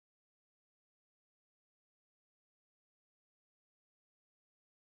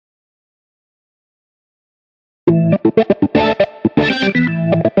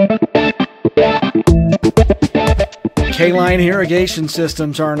K-line irrigation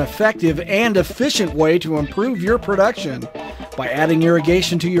systems are an effective and efficient way to improve your production. By adding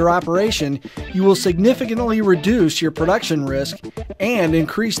irrigation to your operation, you will significantly reduce your production risk and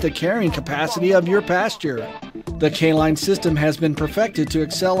increase the carrying capacity of your pasture. The K-line system has been perfected to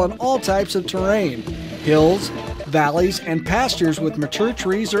excel on all types of terrain: hills, valleys, and pastures with mature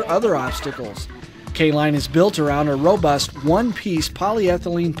trees or other obstacles. K-line is built around a robust one-piece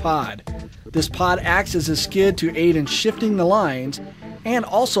polyethylene pod. This pod acts as a skid to aid in shifting the lines and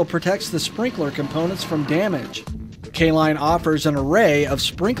also protects the sprinkler components from damage. K-line offers an array of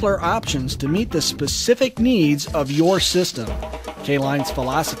sprinkler options to meet the specific needs of your system. K-line's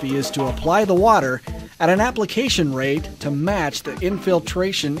philosophy is to apply the water at an application rate to match the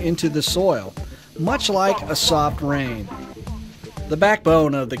infiltration into the soil, much like a soft rain. The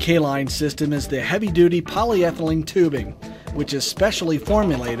backbone of the K-line system is the heavy-duty polyethylene tubing, which is specially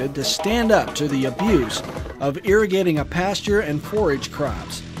formulated to stand up to the abuse of irrigating a pasture and forage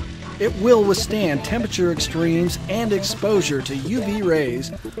crops. It will withstand temperature extremes and exposure to UV rays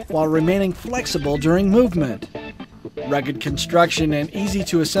while remaining flexible during movement. Rugged construction and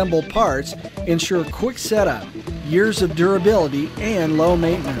easy-to-assemble parts ensure quick setup, years of durability, and low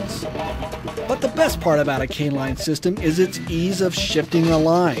maintenance. But the best part about a K-line system is its ease of shifting the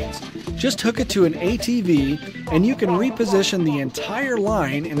lines. Just hook it to an ATV and you can reposition the entire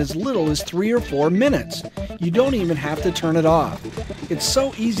line in as little as 3 or 4 minutes. You don't even have to turn it off. It's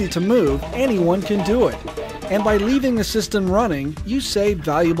so easy to move, anyone can do it. And by leaving the system running, you save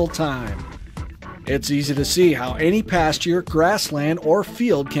valuable time. It's easy to see how any pasture, grassland, or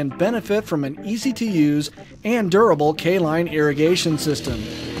field can benefit from an easy-to-use and durable K-line irrigation system.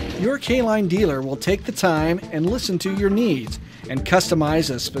 Your K-line dealer will take the time and listen to your needs and customize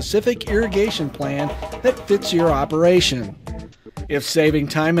a specific irrigation plan that fits your operation. If saving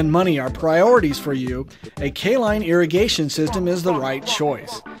time and money are priorities for you, a K-line irrigation system is the right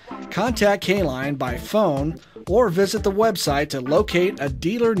choice. Contact K-line by phone or visit the website to locate a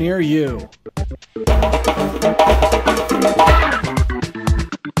dealer near you.